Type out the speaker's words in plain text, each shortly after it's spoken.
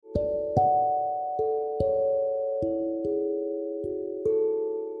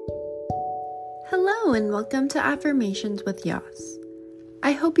Hello and welcome to Affirmations with Yas.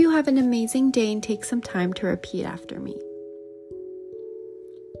 I hope you have an amazing day and take some time to repeat after me.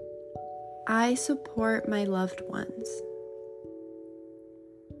 I support my loved ones.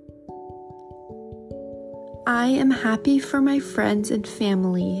 I am happy for my friends and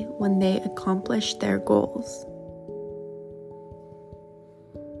family when they accomplish their goals.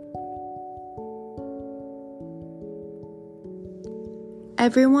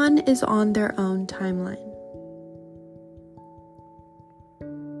 Everyone is on their own timeline.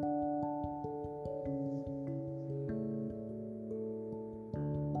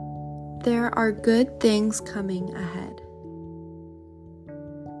 There are good things coming ahead.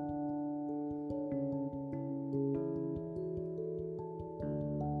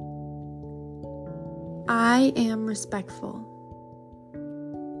 I am respectful.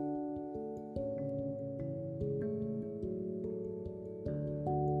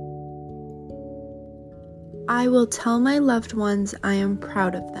 I will tell my loved ones I am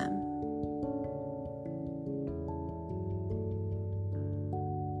proud of them.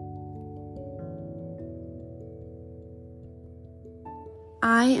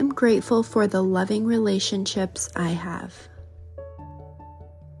 I am grateful for the loving relationships I have.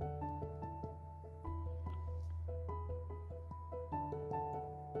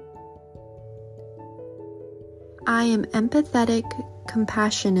 I am empathetic,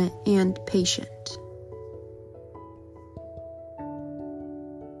 compassionate, and patient.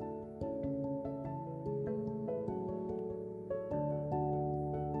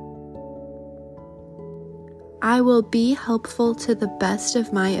 I will be helpful to the best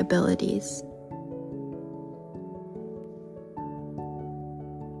of my abilities.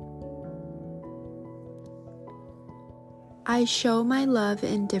 I show my love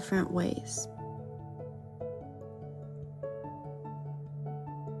in different ways.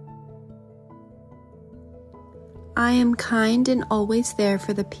 I am kind and always there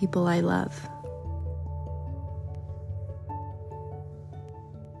for the people I love.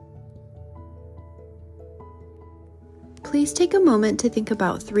 Please take a moment to think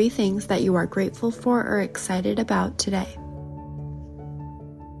about 3 things that you are grateful for or excited about today.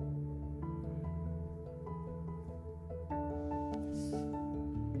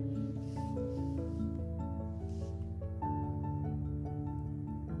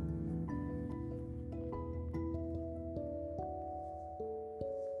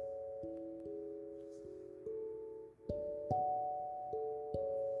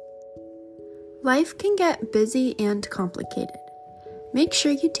 Life can get busy and complicated. Make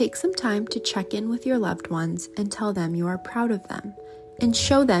sure you take some time to check in with your loved ones and tell them you are proud of them and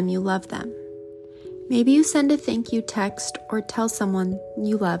show them you love them. Maybe you send a thank you text or tell someone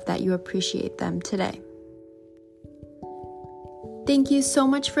you love that you appreciate them today. Thank you so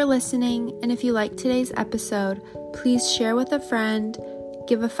much for listening, and if you liked today's episode, please share with a friend,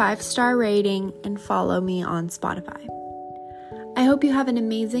 give a 5-star rating, and follow me on Spotify. I hope you have an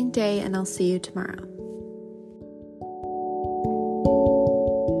amazing day, and I'll see you tomorrow.